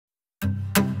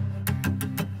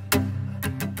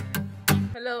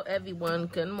Hello everyone,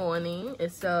 good morning.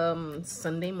 It's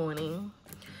Sunday morning.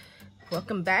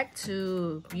 Welcome back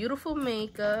to Beautiful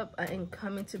Makeup. I am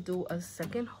coming to do a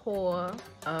second haul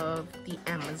of the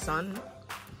Amazon.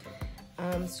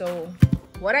 So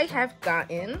what I have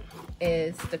gotten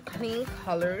is the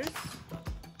Kleancolor.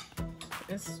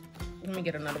 Let me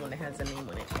get another one that has a name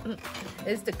on it.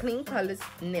 It's the Kleancolor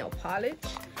nail polish.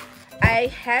 I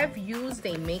have used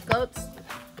their makeups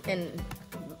and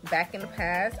back in the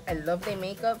past. I love their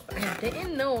makeup. I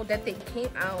didn't know that they came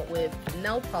out with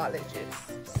nail polishes,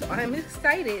 so I'm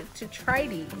excited to try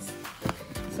these.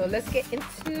 So let's get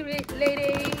into it,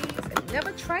 ladies. I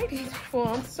never tried these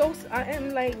before. I am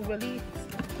like really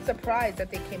surprised that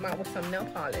they came out with some nail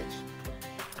polish.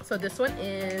 So this one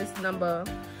is number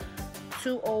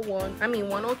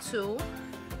 102,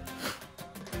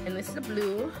 and this is the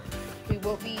blue. We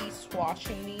will be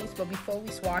swatching these, but before we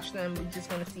swatch them, we're just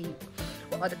gonna see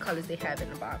what other colors they have in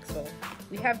the box. So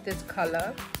we have this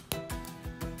color.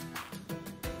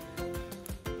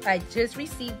 I just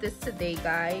received this today,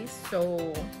 guys.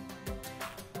 So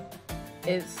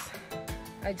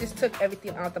I just took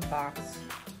everything out the box.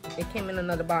 It came in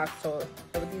another box, so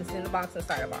everything's in the box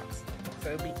inside the box.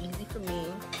 So it'll be easy for me,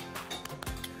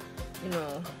 you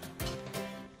know,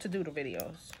 to do the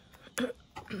videos.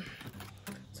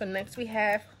 So next we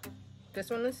have, this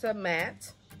one is a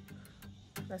matte.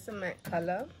 That's a matte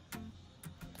color.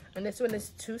 And this one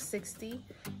is 260.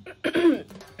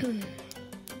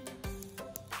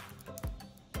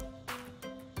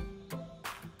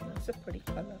 That's a pretty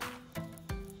color.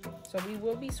 So we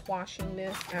will be swatching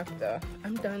this after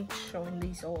I'm done showing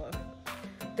these off.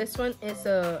 This one is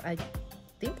I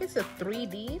think it's a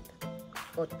 3D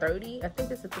or 30. I think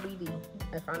it's a 3D,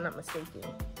 if I'm not mistaken.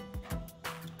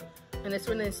 And this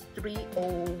one is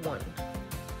 301.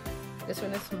 This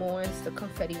one is more, it's the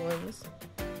confetti ones.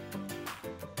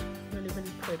 Really,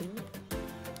 really pretty.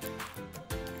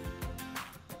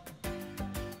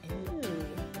 Ooh,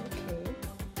 okay.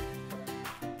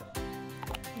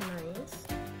 Nice.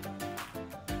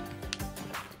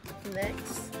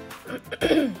 Next.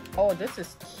 Oh, this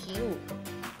is cute.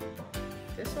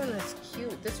 This one is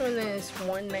cute. This one is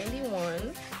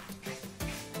 $191.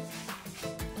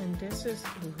 And this is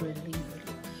really, really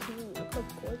cute. Look how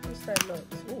gorgeous that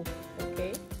looks. Ooh,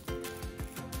 okay.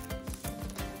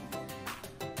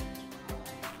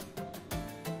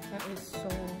 That is so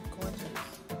gorgeous.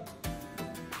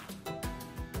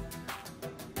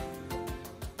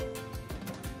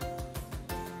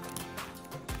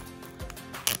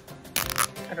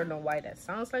 I don't know why that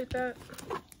sounds like that.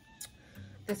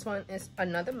 This one is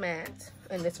another matte,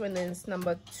 and this one is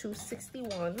number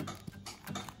 261.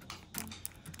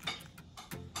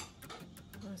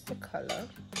 That's the color.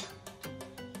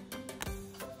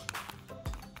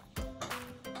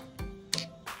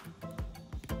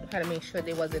 I had to make sure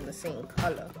they wasn't the same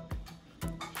color.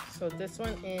 So this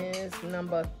one is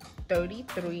number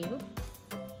 33.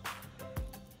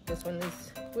 This one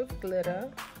is with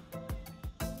glitter.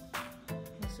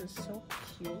 This is so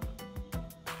cute.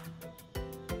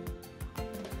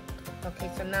 Okay,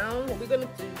 so now what we're gonna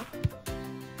do,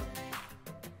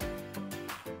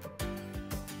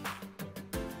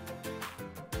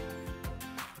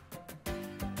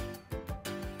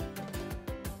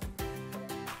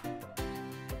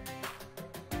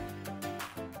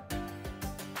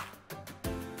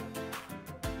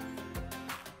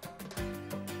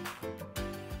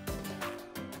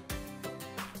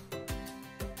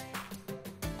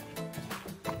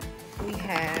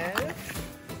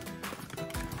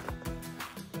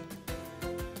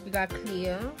 we got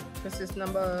clear. This is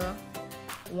number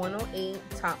 108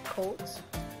 top coat.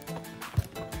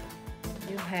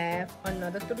 You have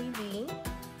another 3D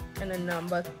and a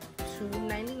number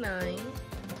 299.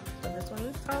 So this one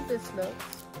is how this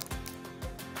looks.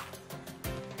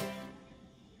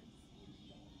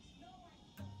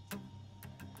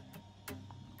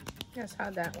 That's how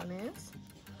that one is.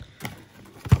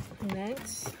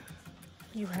 Next,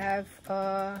 you have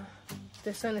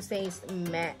this one says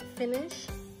matte finish,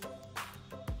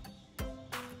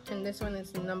 and this one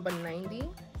is number 90.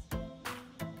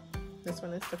 This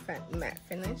one is the matte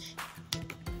finish.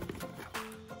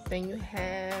 Then you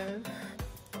have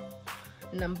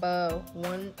number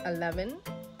 111.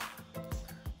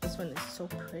 This one is so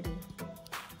pretty.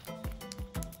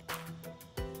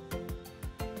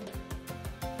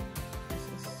 This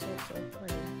is so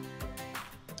pretty.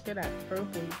 Look at that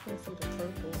purple. You can see the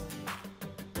purple.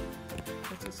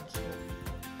 This is cute.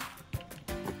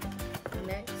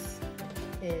 Next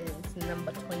is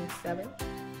number 27.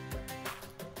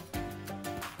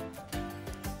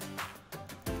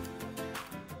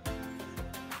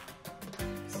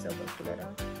 silver glitter.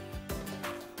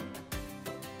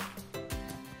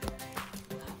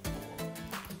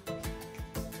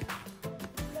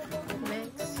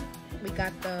 Next, we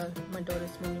got my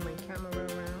daughter's moving my camera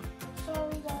around.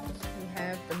 Sorry guys. We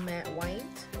have the matte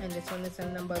white, and this one is a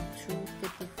number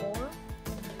 254.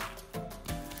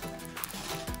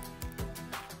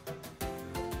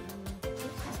 This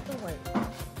is the white.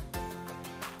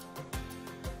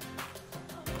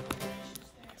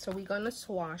 So we're gonna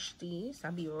swatch these.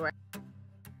 I'll be right.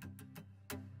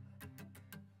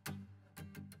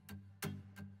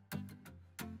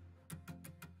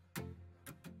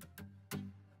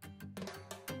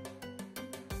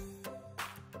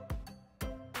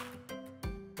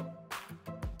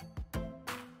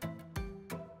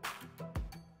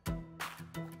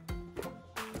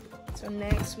 So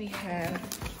next we have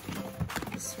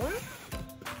this one.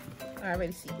 I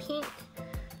already see pink.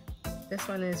 This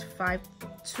one is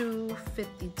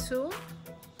 252.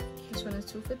 This one is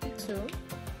 252.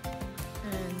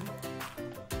 And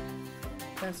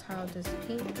that's how this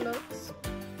pink looks.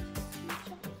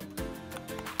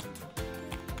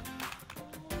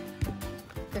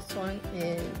 This one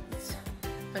is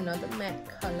another matte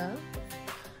color.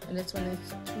 And this one is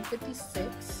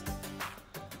 256.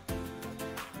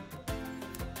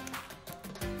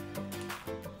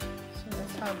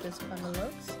 How this color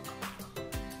looks.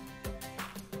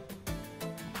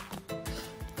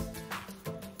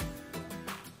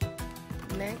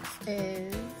 Next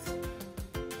is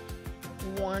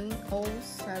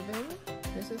 107.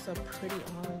 This is a pretty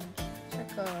orange. It's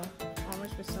like a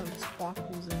orange with some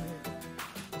sparkles in it.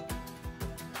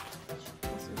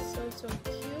 This is so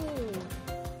cute.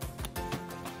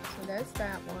 So that's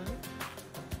that one.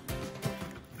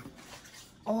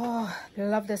 Oh,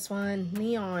 love this one.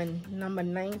 Neon, number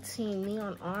 19,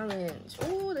 neon orange.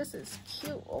 Oh, this is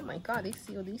cute. Oh my God, they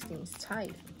seal these things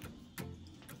tight.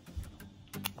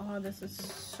 Oh, this is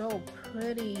so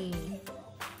pretty.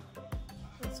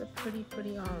 It's a pretty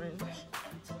orange.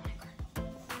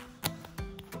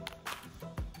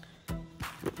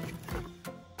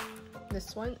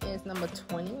 This one is number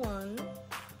 21.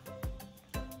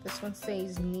 This one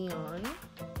says neon.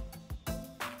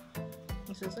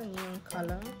 This is a neon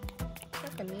color. It's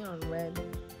like a neon red.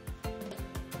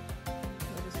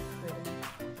 That is pretty.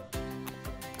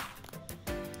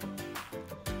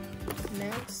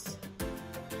 Next,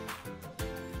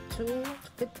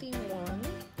 251.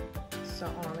 It's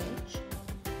an orange.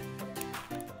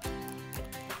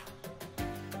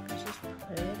 This is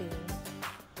pretty.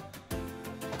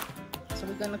 So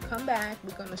we're gonna come back.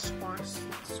 We're gonna swatch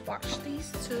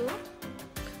these two.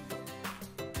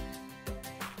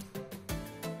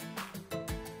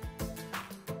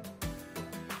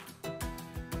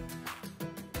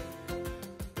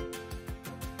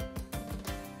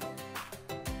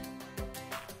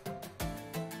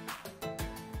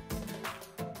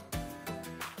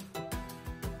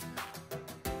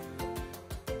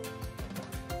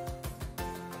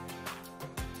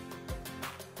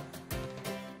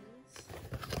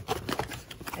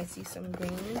 I see some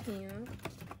green here.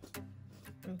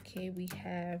 Okay, we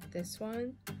have this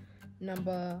one,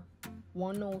 number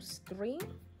 103.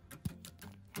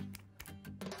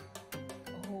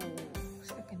 Oh,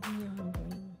 it's like a neon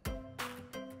green.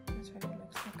 That's right, it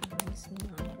looks like a nice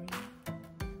neon green.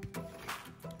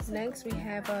 Next, we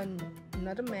have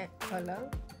another matte color,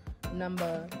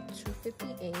 number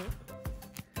 258.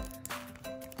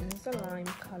 This is a lime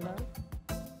color.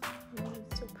 Oh,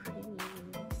 it's so pretty.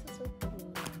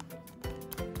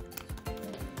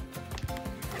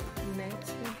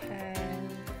 Next we have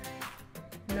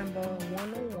number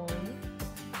 101.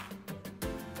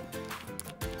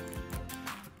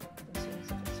 This is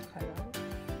this color.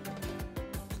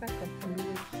 It's like a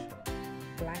bluish,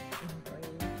 black and gray.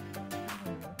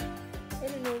 I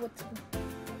don't know what to.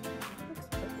 Looks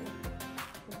pretty.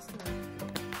 Looks nice.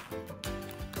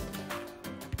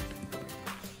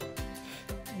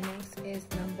 Next is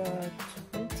number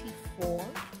 24.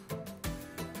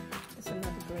 It's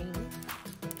another green.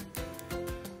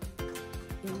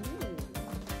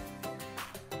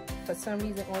 For some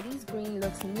reason, all these green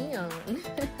looks neon.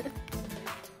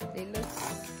 They look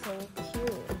so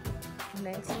cute.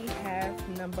 Next, we have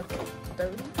number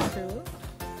 32.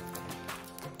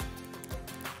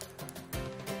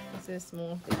 This is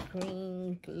more of the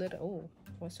green glitter. Oh,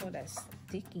 what's all that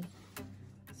sticky?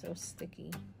 So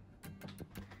sticky.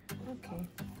 Okay,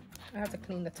 I have to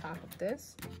clean the top of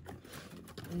this.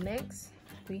 Next,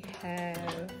 we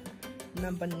have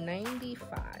number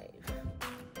 95.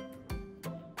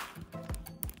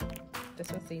 This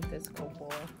one says disco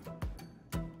ball.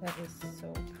 That is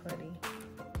so pretty.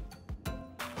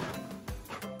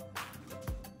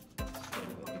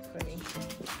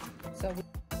 So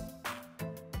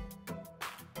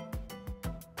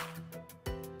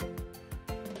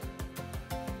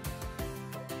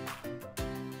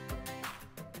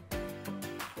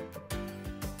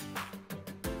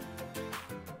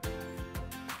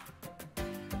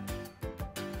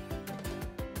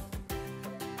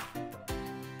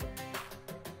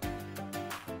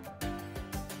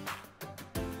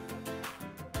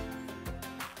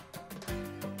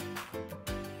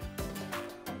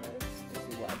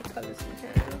colors we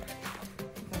have.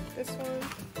 Like this one.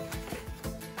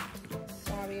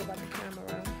 Sorry about the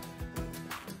camera.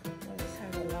 I just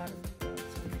have a lot of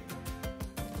dust.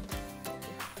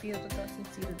 Feel the dust and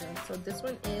see the dust. So this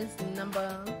one is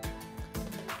number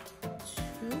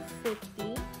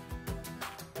 250.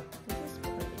 This is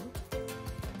pretty.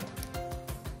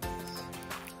 It's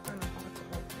kind of hard to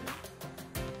open.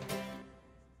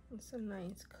 It's a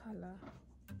nice color.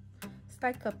 It's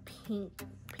like a pink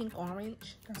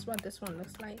orange. That's what this one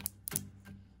looks like.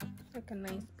 It's like a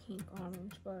nice pink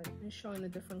orange, but it's showing a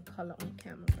different color on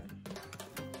camera.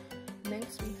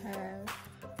 Next we have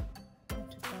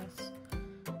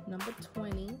number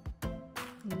 20,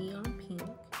 neon pink.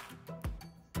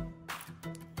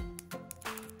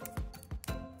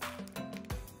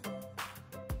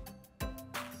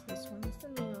 So this one is the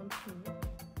neon pink.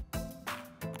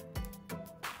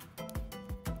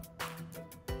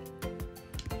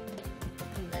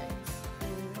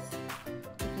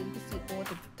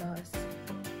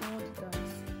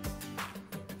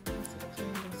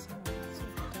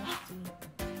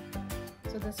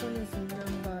 So this one is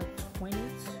number 22.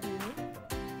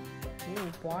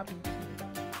 Ooh, Barbie pink.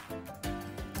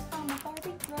 I'm a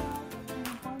Barbie girl. I'm a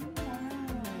Barbie girl.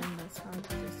 And that's how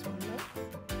this one looks.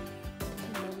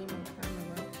 I'm moving my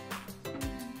camera.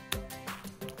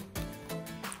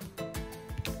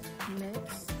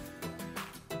 Next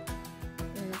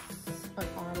is an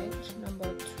orange,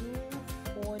 number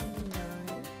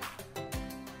 249.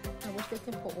 I wish they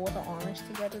can put all the orange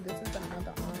together. This is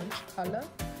another orange color.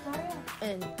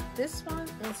 And this one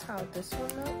is how this one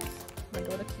looks. My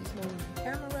daughter keeps moving the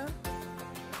camera.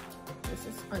 This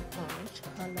is an orange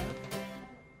color.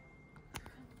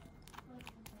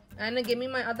 Anna, give me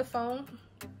my other phone.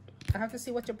 I have to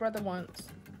see what your brother wants.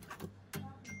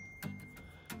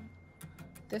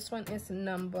 This one is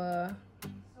number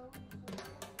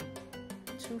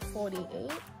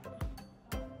 248.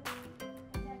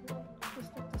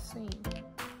 It's not the same.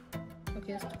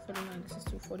 Okay, it's 249. This is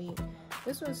 248.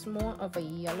 This one's more of a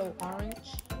yellow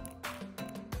orange.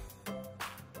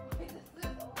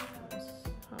 That's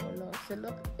how it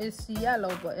looks. It's yellow,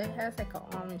 but it has like an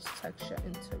orange texture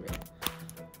into it.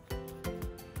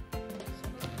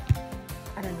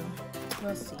 I don't know.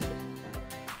 We'll see.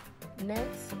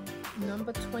 Next,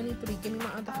 number 23. Give me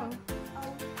my other phone.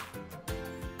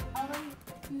 I already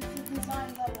used the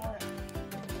design that work.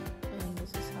 And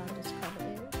this is how this color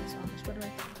is. It's orange, but right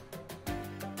there.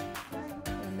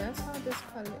 That's how this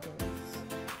color is.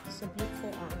 It's a beautiful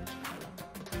orange color.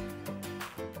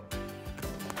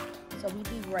 So we'll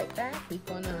be right back. We're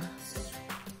gonna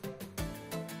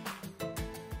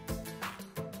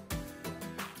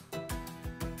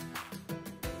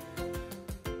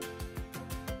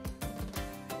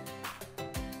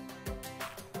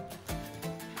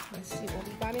let's see what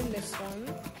we got in this one.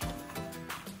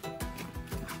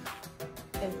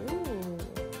 Ooh.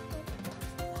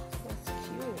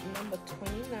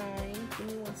 29. Give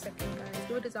me 1 second, guys.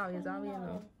 Do it as Zaria. Zaria,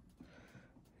 no.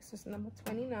 This is number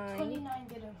 29. 29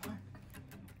 didn't work.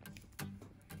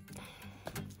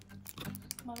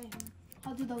 Mommy,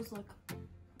 how do those look?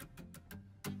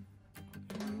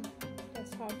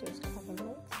 That's how this cover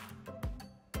looks.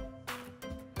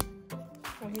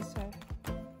 Oh, he said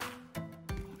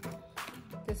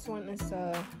this one is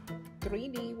a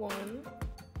 3D one,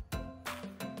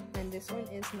 and this one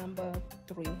is number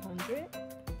 300.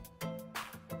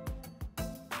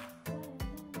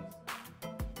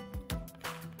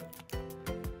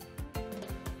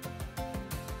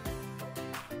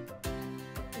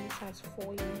 Has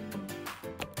foil.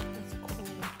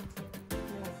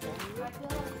 That's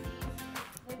cool.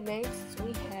 Next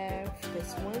we have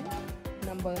this one,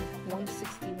 number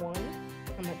 161,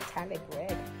 a metallic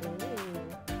red. Ooh.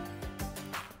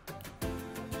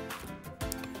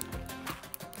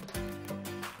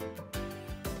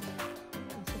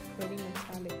 It's a pretty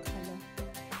metallic color.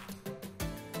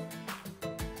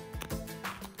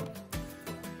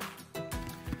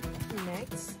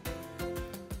 Next,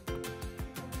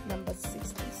 number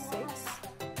 66.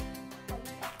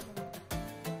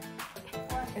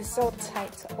 It's so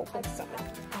tight to open some of them.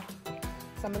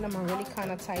 Some of them are really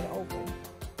kind of tight to open.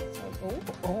 So,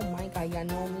 oh my God, y'all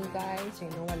know me, guys. You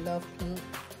know I love pink.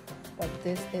 But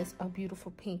this is a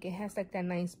beautiful pink. It has like that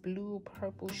nice blue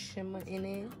purple shimmer in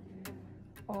it.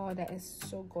 Oh, that is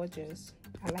so gorgeous.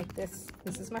 I like this.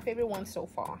 This is my favorite one so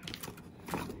far.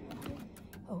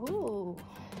 Oh,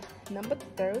 number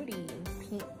 30,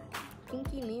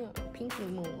 Pinky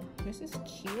Moon. This is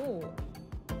cute.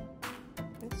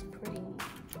 It's pretty.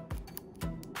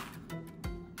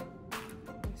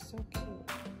 It's so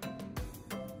cute.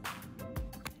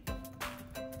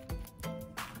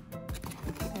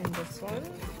 And this one.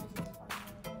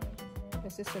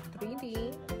 This is a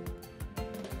 3D.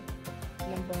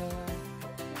 Number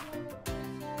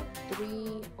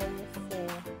 304.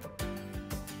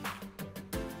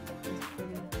 It's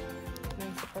pretty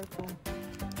nice purple.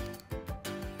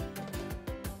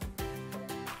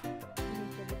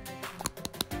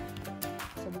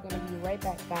 So we're gonna be right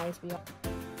back, guys.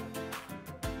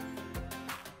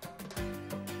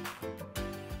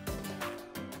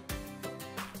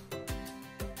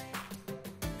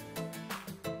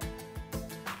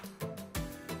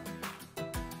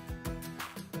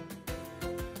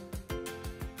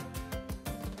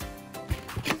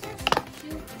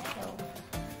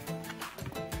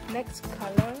 Next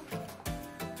color.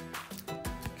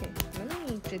 Okay, let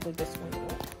me jiggle this one.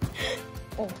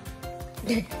 Oh,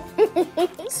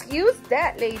 excuse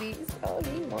that, ladies.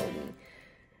 Holy moly.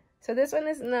 So this one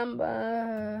is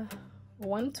number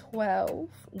 112,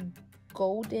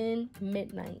 Golden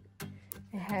Midnight.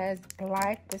 It has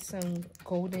black with some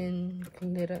golden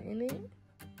glitter in it.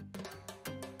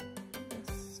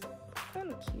 It's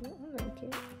kind of cute. I like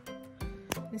it.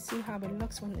 Let's see how it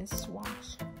looks when it's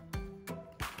washed.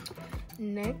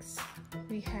 Next,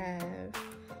 we have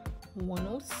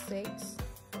 106.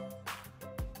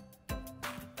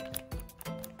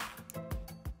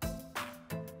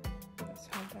 That's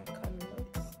how that color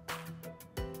looks.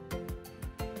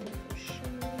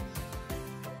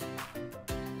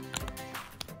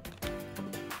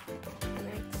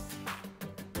 Next,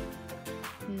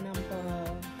 number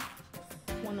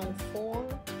 104.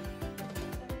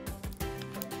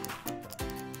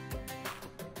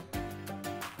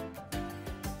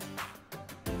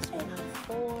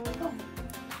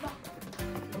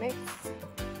 Next,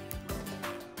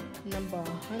 number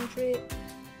 100.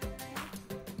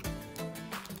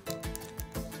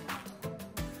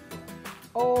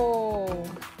 Oh,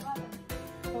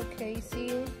 okay.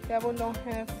 See, that one don't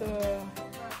have the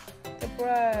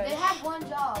brush. They have one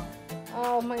job.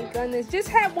 Oh my goodness! Just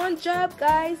have one job,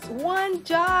 guys. One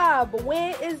job.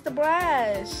 Where is the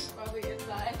brush? Probably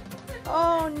inside.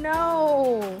 Oh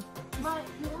no! But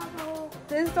you have a whole.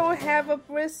 This don't have a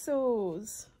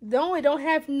bristles. No, it don't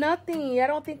have nothing. I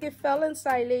don't think it fell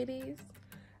inside, ladies.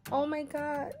 Oh my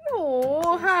god. No.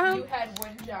 You had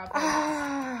one job.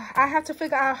 I have to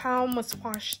figure out how I'm gonna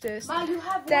wash this. Ma, you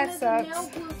have That one sucks.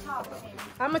 of the nail glue top.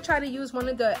 I'm gonna try to use one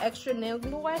of the extra nail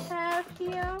glue I have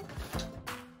here.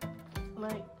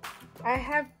 Like, I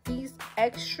have these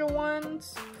extra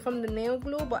ones from the nail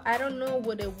glue, but I don't know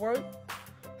would it work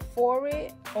for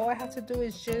it. All I have to do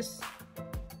is just,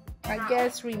 I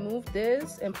guess, remove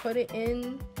this and put it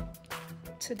in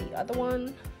to the other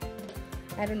one.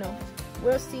 I don't know.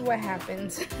 We'll see what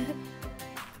happens.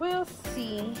 We'll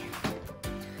see.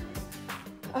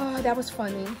 Oh, that was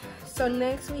funny. So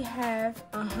next we have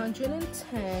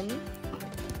 110.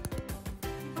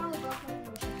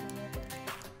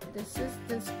 This is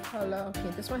this color.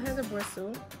 Okay, this one has a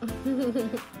bristle.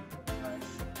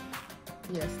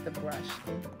 Yes, the brush.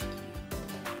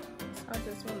 That's how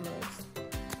this one looks.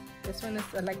 This one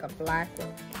is like a black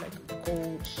with like a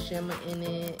gold shimmer in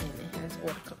it, and it has all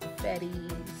the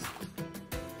confettis.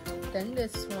 Then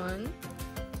this one,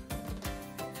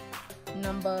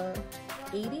 number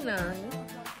 89,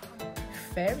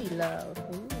 Fairy Love.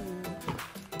 Ooh.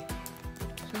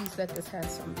 Please let this have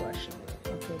some brush in it.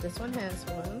 Okay, this one has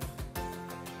one.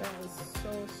 That is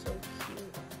so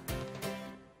cute.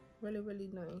 Really, really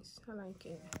nice. I like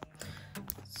it.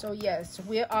 So yes,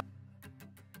 we are.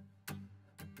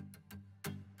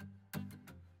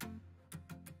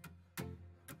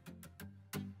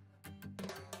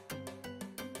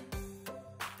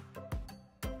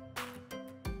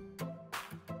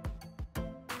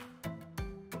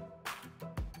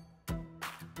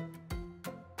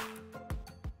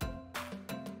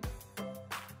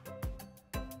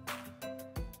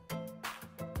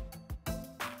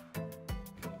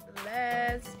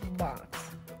 Last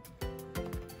box.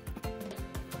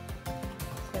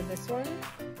 So this one,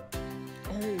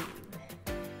 oh,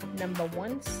 number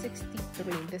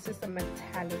 163. This is a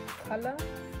metallic color.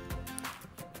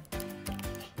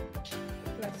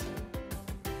 Let's see.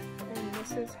 And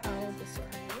this is how this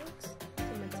color looks. It's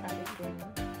a metallic green.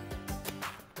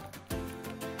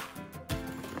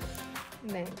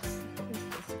 Next is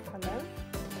this color,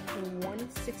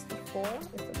 164.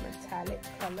 It's a metallic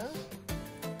color.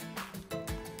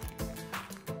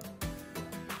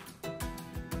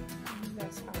 And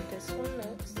that's how this one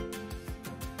looks.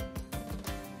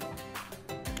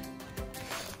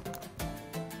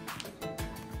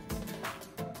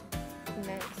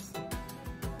 Next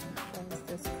is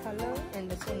this color, and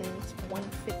this one is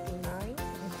 159.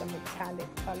 It's a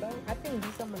metallic color. I think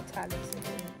these are metallics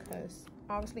again because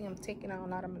obviously I'm taking out a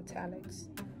lot of metallics.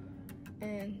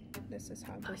 And this is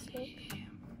how this looks.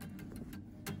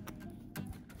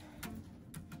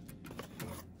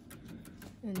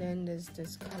 And then there's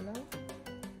this color.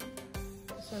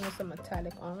 This one is a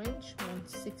metallic orange,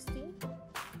 160.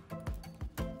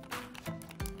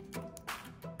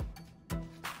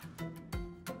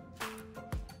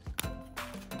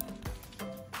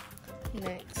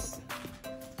 Next,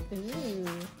 ooh,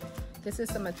 this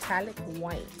is a metallic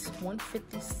white,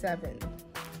 157.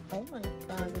 Oh my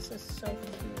god, this is so cute.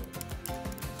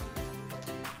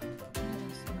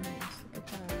 That's nice. Look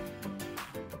at that.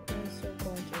 That is so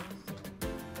gorgeous.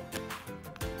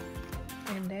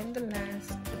 And then the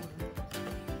last one.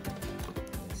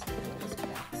 Let's see what's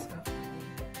back stuff.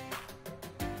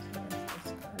 So that's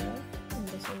this color. And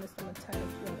this one is the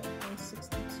metallic yellow,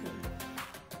 162.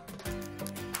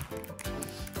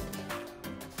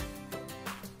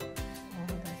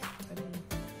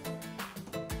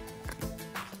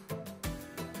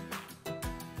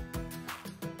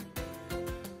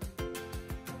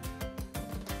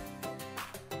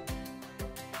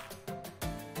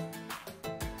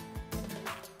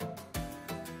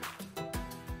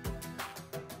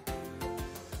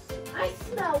 I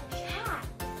smell cat.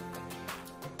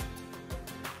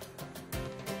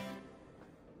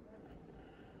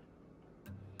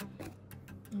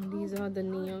 And these are the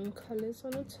neon colors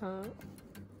on the top.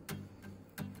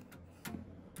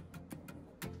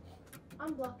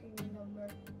 I'm blocking your number.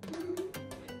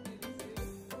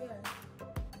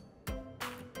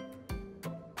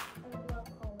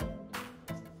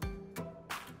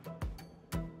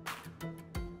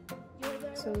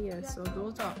 So yeah, so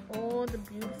those are all the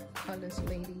beautiful colors,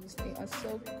 ladies. They are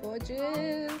so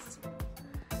gorgeous.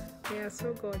 They are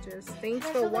so gorgeous. Thanks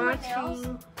for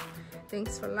watching.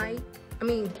 Thanks for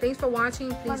thanks for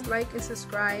watching. Please like and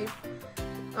subscribe.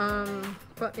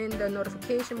 Put in the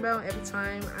notification bell every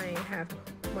time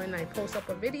when I post up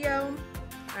a video.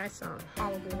 I sound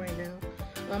horrible right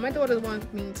now. My daughter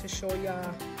wants me to show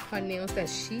y'all her nails that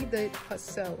she did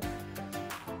herself.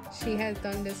 She has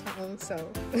done this her own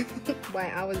self while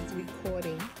I was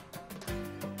recording.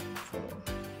 So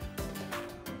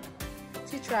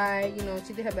she tried, you know,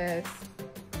 she did her best.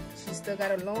 She still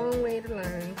got a long way to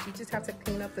learn. She just has to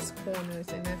clean up the corners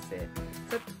and that's it.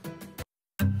 So